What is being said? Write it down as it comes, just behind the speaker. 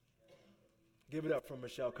Give it up for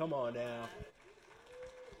Michelle. Come on now.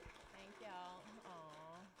 Thank y'all.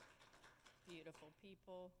 Aw, beautiful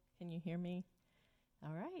people. Can you hear me?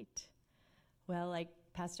 All right. Well, like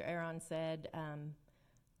Pastor Aaron said,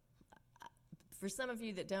 for some of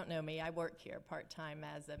you that don't know me, I work here part-time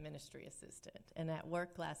as a ministry assistant. And at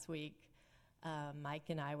work last week, Mike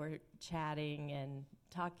and I were chatting and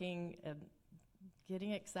talking,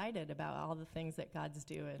 getting excited about all the things that God's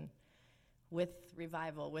doing with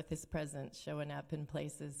revival, with his presence showing up in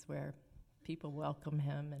places where people welcome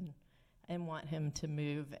him and want him to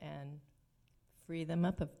move and free them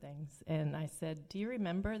up of things. And I said, do you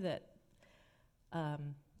remember that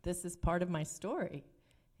this is part of my story?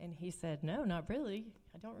 And he said, no, not really.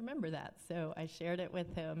 I don't remember that. So I shared it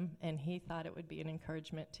with him, and he thought it would be an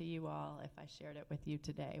encouragement to you all if I shared it with you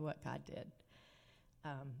today, what God did.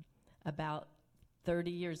 About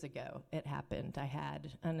 30 years ago, it happened. I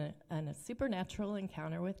had a supernatural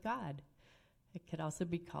encounter with God. It could also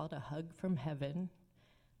be called a hug from heaven.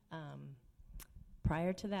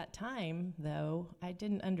 Prior to that time, though, I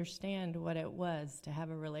didn't understand what it was to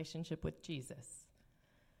have a relationship with Jesus.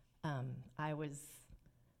 I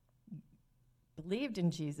believed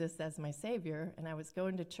in Jesus as my Savior, and I was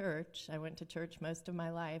going to church. I went to church most of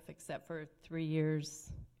my life, except for 3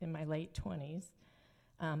 years in my late 20s.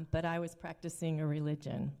 But I was practicing a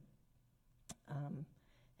religion.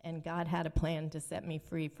 And God had a plan to set me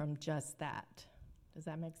free from just that. Does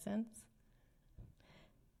that make sense?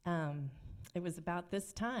 It was about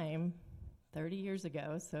this time, 30 years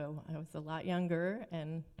ago, so I was a lot younger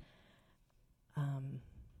and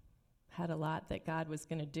had a lot that God was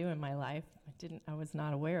going to do in my life. I was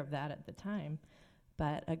not aware of that at the time.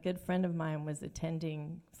 But a good friend of mine was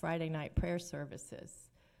attending Friday night prayer services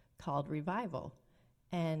called Revival.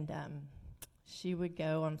 And she would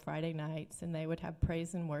go on Friday nights, and they would have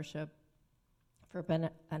praise and worship for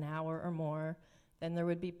about an hour or more. Then there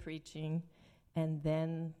would be preaching, and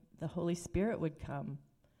then the Holy Spirit would come.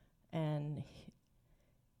 And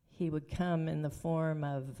he would come in the form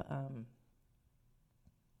of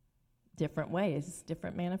different ways,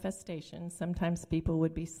 different manifestations. Sometimes people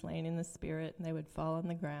would be slain in the Spirit, and they would fall on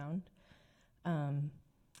the ground.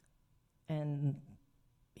 And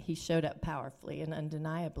he showed up powerfully and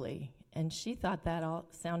undeniably. And she thought that all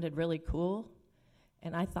sounded really cool,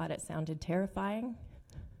 and I thought it sounded terrifying.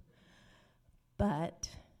 But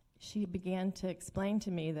she began to explain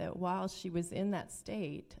to me that while she was in that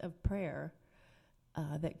state of prayer,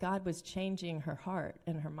 that God was changing her heart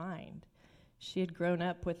and her mind. She had grown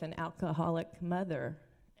up with an alcoholic mother,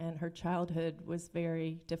 and her childhood was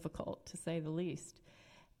very difficult, to say the least.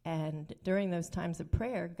 And during those times of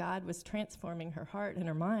prayer, God was transforming her heart and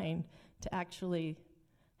her mind to actually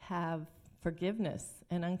have forgiveness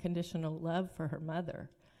and unconditional love for her mother.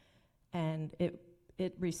 And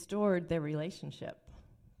it restored their relationship.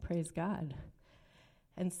 Praise God.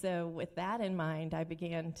 And so with that in mind, I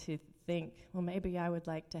began to think, well, maybe I would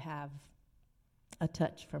like to have a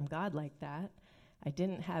touch from God like that. I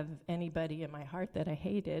didn't have anybody in my heart that I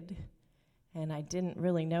hated, and I didn't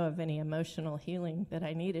really know of any emotional healing that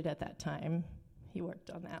I needed at that time. He worked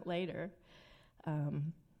on that later.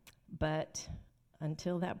 But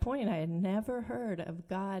until that point, I had never heard of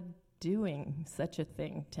God doing such a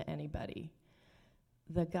thing to anybody.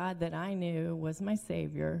 The God that I knew was my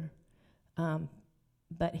Savior,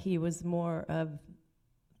 but he was more of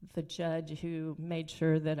the judge who made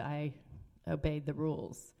sure that I obeyed the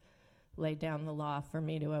rules, laid down the law for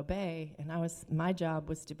me to obey, and my job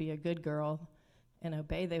was to be a good girl and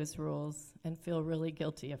obey those rules and feel really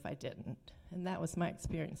guilty if I didn't. And that was my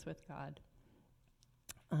experience with God.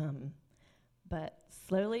 But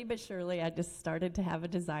slowly but surely, I just started to have a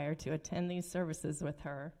desire to attend these services with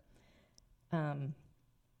her.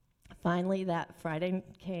 Finally, that Friday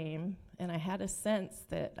came, and I had a sense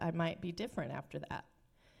that I might be different after that.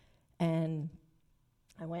 And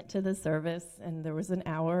I went to the service, and there was an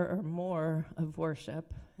hour or more of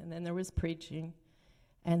worship, and then there was preaching,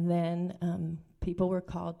 and then people were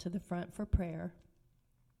called to the front for prayer.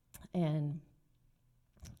 And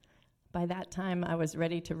by that time, I was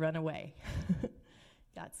ready to run away.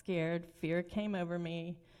 Got scared. Fear came over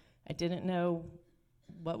me. I didn't know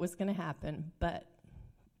what was going to happen, but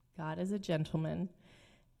God is a gentleman.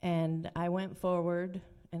 And I went forward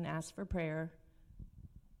and asked for prayer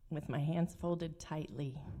with my hands folded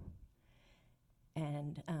tightly.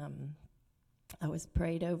 And I was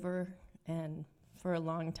prayed over, and for a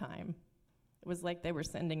long time. It was like they were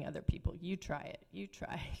sending other people. You try it. You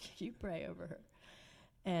try. You pray over her.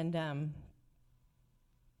 And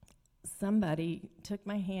somebody took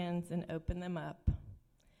my hands and opened them up.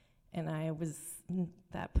 And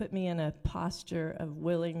that put me in a posture of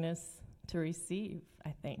willingness to receive,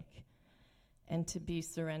 I think, and to be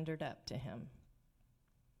surrendered up to him.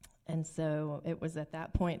 And so it was at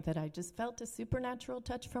that point that I just felt a supernatural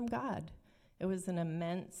touch from God. It was an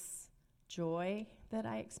immense joy that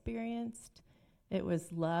I experienced. It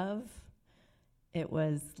was love. It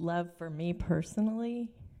was love for me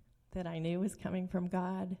personally that I knew was coming from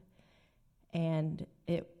God. And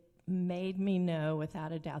it made me know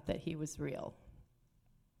without a doubt that he was real.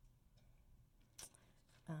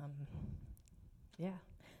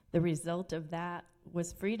 The result of that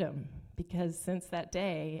was freedom, because since that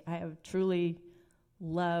day, I have truly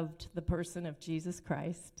loved the person of Jesus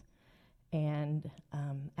Christ, and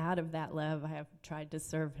out of that love, I have tried to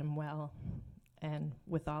serve him well and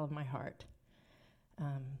with all of my heart.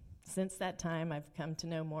 Since that time, I've come to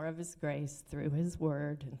know more of his grace through his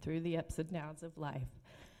word and through the ups and downs of life,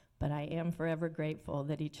 but I am forever grateful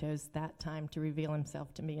that he chose that time to reveal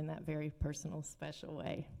himself to me in that very personal, special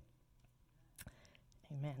way.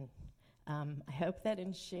 Amen. I hope that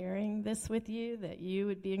in sharing this with you, that you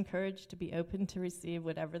would be encouraged to be open to receive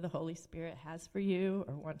whatever the Holy Spirit has for you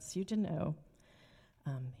or wants you to know.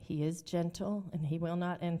 He is gentle, and he will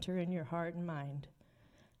not enter in your heart and mind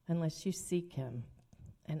unless you seek him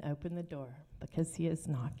and open the door, because he is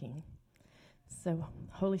knocking. So,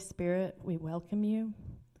 Holy Spirit, we welcome you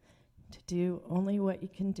to do only what you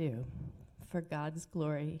can do for God's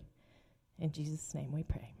glory. In Jesus' name we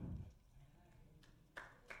pray.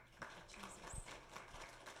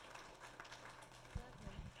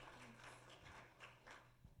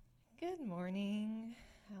 Good morning.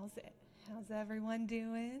 How's everyone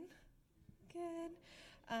doing? Good.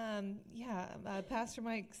 Pastor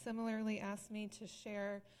Mike similarly asked me to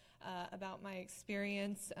share about my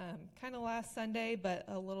experience kind of last Sunday, but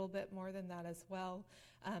a little bit more than that as well.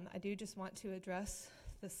 I do just want to address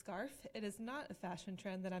the scarf. It is not a fashion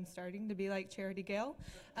trend that I'm starting to be like Charity Gale.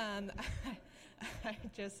 I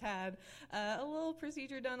just had a little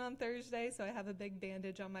procedure done on Thursday, so I have a big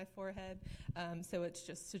bandage on my forehead. So it's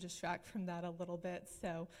just to distract from that a little bit.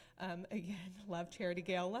 So again, love Charity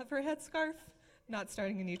Gale, love her headscarf. Not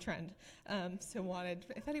starting a new trend. So wanted,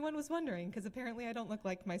 if anyone was wondering, because apparently I don't look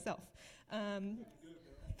like myself.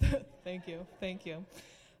 Thank you.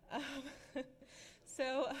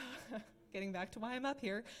 Getting back to why I'm up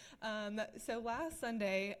here. So last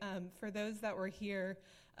Sunday, for those that were here,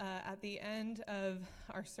 at the end of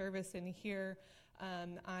our service in here,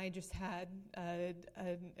 I just had an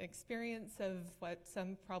experience of what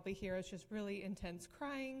some probably hear as just really intense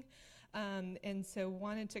crying. And so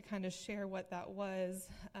wanted to kind of share what that was.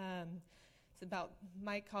 It's about,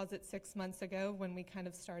 Mike calls it 6 months ago when we kind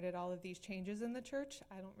of started all of these changes in the church.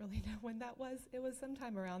 I don't really know when that was. It was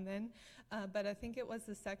sometime around then. But I think it was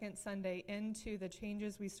the second Sunday into the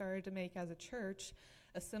changes we started to make as a church.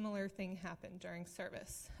 A similar thing happened during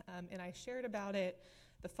service. And I shared about it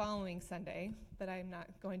the following Sunday, but I'm not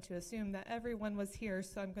going to assume that everyone was here,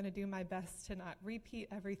 so I'm going to do my best to not repeat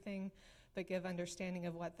everything, but give understanding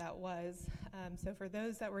of what that was. So for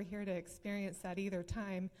those that were here to experience that either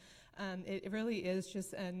time, it really is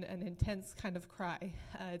just an intense kind of cry.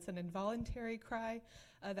 It's an involuntary cry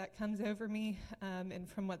that comes over me, and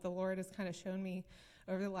from what the Lord has kind of shown me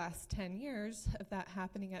over the last 10 years of that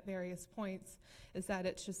happening at various points, is that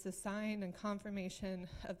it's just a sign and confirmation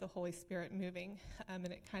of the Holy Spirit moving, and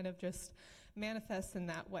it kind of just manifests in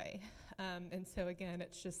that way. And so again,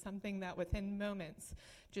 it's just something that within moments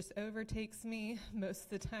just overtakes me. Most of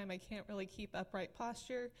the time I can't really keep upright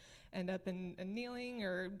posture, end up in kneeling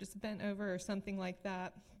or just bent over or something like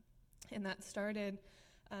that. And that started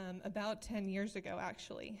about 10 years ago,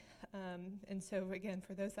 actually. And so again,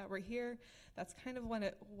 for those that were here, that's kind of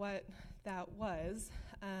what that was.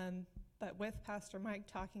 But with Pastor Mike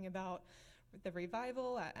talking about the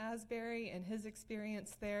revival at Asbury and his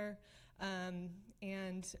experience there,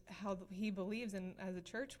 and how he believes, and as a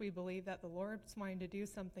church we believe that the Lord's wanting to do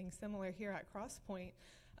something similar here at Crosspoint.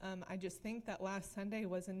 I just think that last Sunday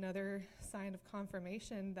was another sign of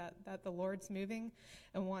confirmation that the Lord's moving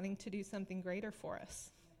and wanting to do something greater for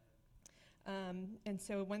us. And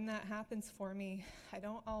so when that happens for me, I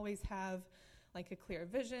don't always have like a clear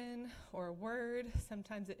vision or a word.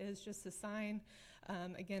 Sometimes it is just a sign.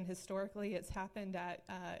 Again, historically, it's happened at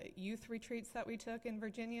youth retreats that we took in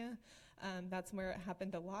Virginia. That's where it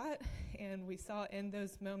happened a lot. And we saw in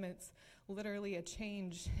those moments literally a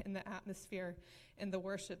change in the atmosphere in the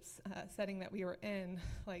worship setting that we were in.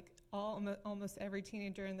 Like almost every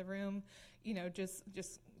teenager in the room, just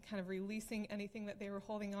kind of releasing anything that they were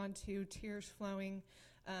holding on to, tears flowing.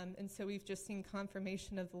 And so we've just seen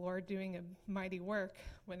confirmation of the Lord doing a mighty work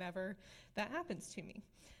whenever that happens to me.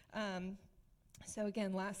 So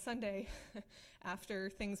again, last Sunday, after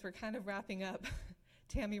things were kind of wrapping up,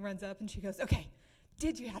 Tammy runs up and she goes, okay,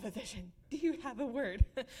 did you have a vision? Do you have a word?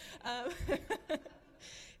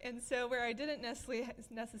 And so where I didn't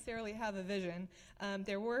necessarily have a vision,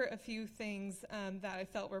 there were a few things that I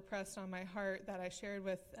felt were pressed on my heart that I shared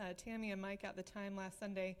with Tammy and Mike at the time last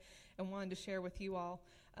Sunday and wanted to share with you all.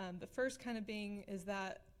 The first kind of being is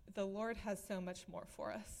that the Lord has so much more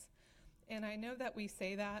for us. And I know that we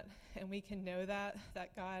say that and we can know that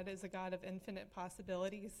God is a God of infinite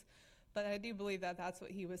possibilities. But I do believe that that's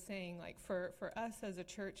what he was saying, like for us as a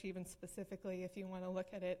church, even specifically, if you want to look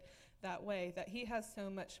at it that way, that he has so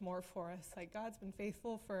much more for us. Like God's been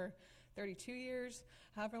faithful for 32 years,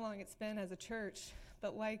 however long it's been as a church.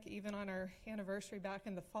 But like even on our anniversary back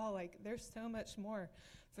in the fall, like there's so much more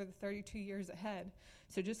for the 32 years ahead.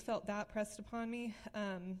 So just felt that pressed upon me.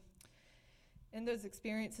 And those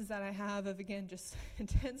experiences that I have of, again, just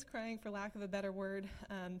intense crying, for lack of a better word,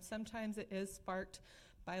 sometimes it is sparked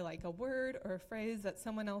by like a word or a phrase that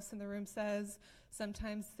someone else in the room says.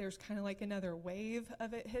 Sometimes there's kind of like another wave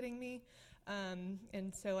of it hitting me.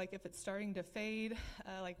 And so like if it's starting to fade,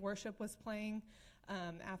 like worship was playing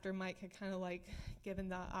after Mike had kind of like given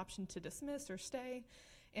the option to dismiss or stay.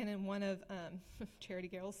 And in one of Charity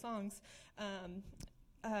Garrell's songs,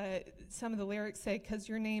 some of the lyrics say, "'Cause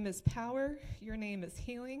your name is power, your name is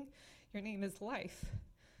healing, your name is life."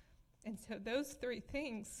 And so those three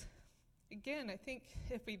things, again, I think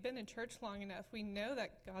if we've been in church long enough, we know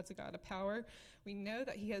that God's a God of power. We know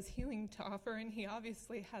that he has healing to offer, and he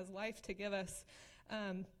obviously has life to give us.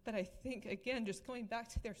 But I think, again, just going back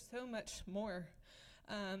to there's so much more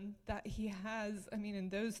that he has, I mean, in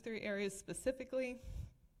those three areas specifically,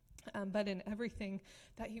 but in everything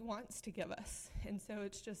that he wants to give us. And so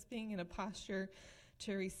it's just being in a posture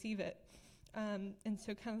to receive it. And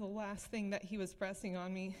so kind of the last thing that he was pressing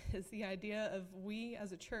on me is the idea of we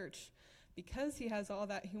as a church, because he has all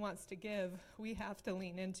that he wants to give, we have to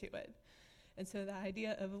lean into it. And so the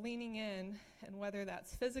idea of leaning in, and whether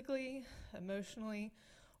that's physically, emotionally,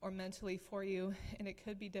 or mentally for you, and it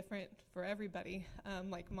could be different for everybody,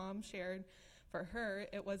 like Mom shared. For her,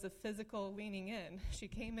 it was a physical leaning in. She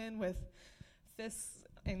came in with fists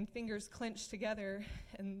and fingers clenched together,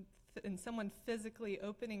 and someone physically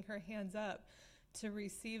opening her hands up to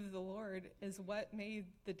receive the Lord is what made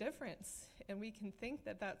the difference. And we can think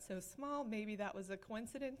that that's so small, maybe that was a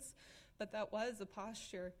coincidence, but that was a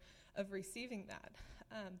posture of receiving that.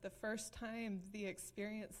 The first time, the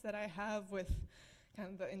experience that I have with kind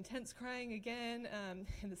of the intense crying again,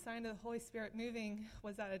 and the sign of the Holy Spirit moving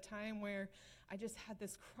was at a time where I just had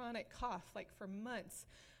this chronic cough, like for months.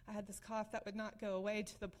 I had this cough that would not go away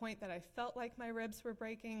to the point that I felt like my ribs were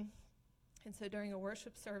breaking. And so during a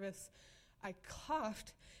worship service, I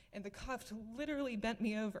coughed, and the cough literally bent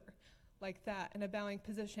me over like that in a bowing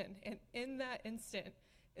position. And in that instant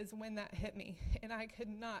is when that hit me, and I could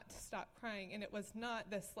not stop crying. And it was not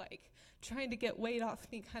this like trying to get weight off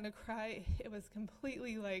me kind of cry. It was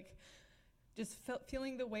completely like just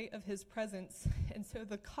feeling the weight of his presence. And so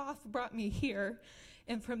the cough brought me here,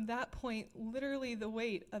 and from that point, literally the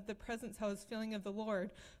weight of the presence I was feeling of the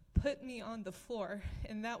Lord put me on the floor.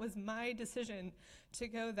 And that was my decision to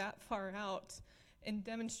go that far out in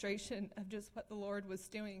demonstration of just what the Lord was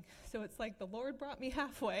doing. So it's like the Lord brought me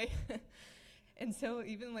halfway. And so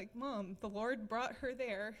even like Mom, the Lord brought her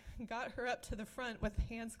there, got her up to the front with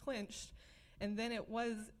hands clenched, and then it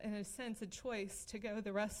was, in a sense, a choice to go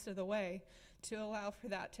the rest of the way to allow for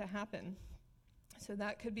that to happen. So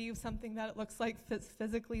that could be something that it looks like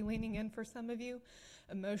physically leaning in for some of you.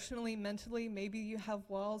 Emotionally, mentally, maybe you have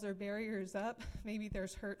walls or barriers up. Maybe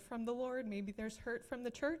there's hurt from the Lord. Maybe there's hurt from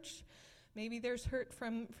the church. Maybe there's hurt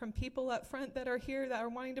from people up front that are here that are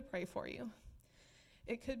wanting to pray for you.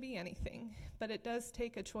 It could be anything, but it does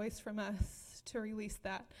take a choice from us to release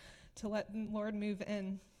that, to let the Lord move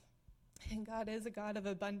in. And God is a God of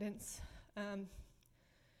abundance.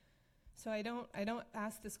 So I don't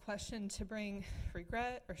ask this question to bring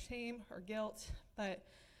regret or shame or guilt, but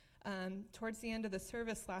towards the end of the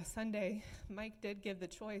service last Sunday, Mike did give the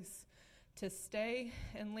choice to stay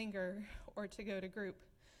and linger or to go to group.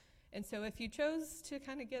 And so if you chose to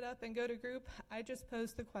kind of get up and go to group, I just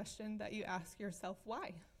posed the question that you ask yourself,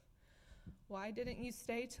 why? Why didn't you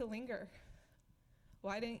stay to linger?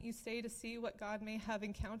 Why didn't you stay to see what God may have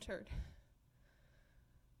encountered?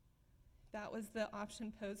 That was the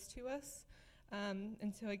option posed to us.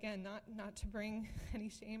 And so again, not to bring any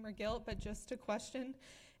shame or guilt, but just to question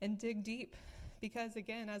and dig deep. Because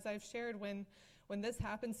again, as I've shared, when when this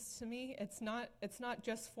happens to me, it's not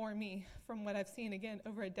just for me. From what I've seen, again,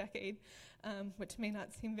 over a decade, which may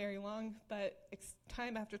not seem very long, but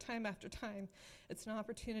time after time after time, it's an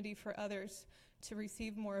opportunity for others to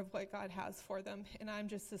receive more of what God has for them. And I'm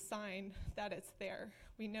just a sign that it's there.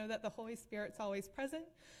 We know that the Holy Spirit's always present,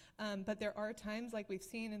 but there are times, like we've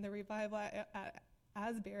seen in the revival at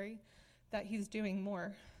Asbury, that he's doing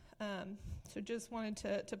more. So just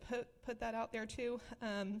wanted to put that out there too.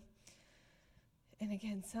 And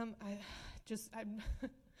again, some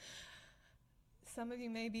of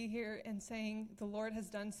you may be here and saying, the Lord has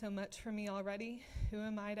done so much for me already. Who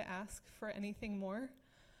am I to ask for anything more?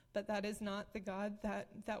 But that is not the God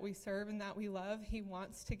that we serve and that we love. He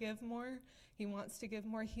wants to give more. He wants to give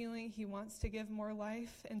more healing. He wants to give more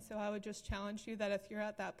life. And so I would just challenge you that if you're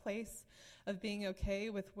at that place of being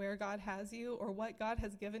okay with where God has you or what God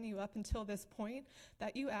has given you up until this point,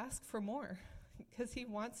 that you ask for more, because he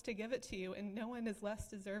wants to give it to you, and no one is less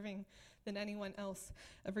deserving than anyone else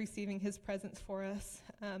of receiving his presence for us.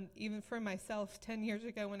 Even for myself, 10 years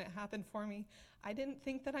ago when it happened for me, I didn't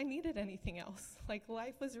think that I needed anything else. Like,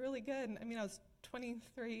 life was really good. I mean, I was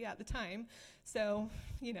 23 at the time, so,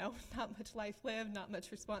 not much life lived, not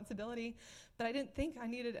much responsibility, but I didn't think I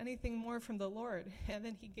needed anything more from the Lord, and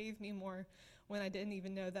then he gave me more when I didn't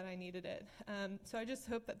even know that I needed it. So I just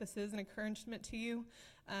hope that this is an encouragement to you.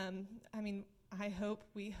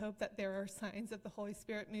 We hope that there are signs of the Holy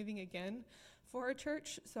Spirit moving again for our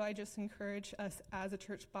church. So I just encourage us as a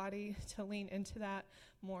church body to lean into that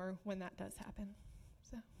more when that does happen.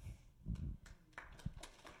 So.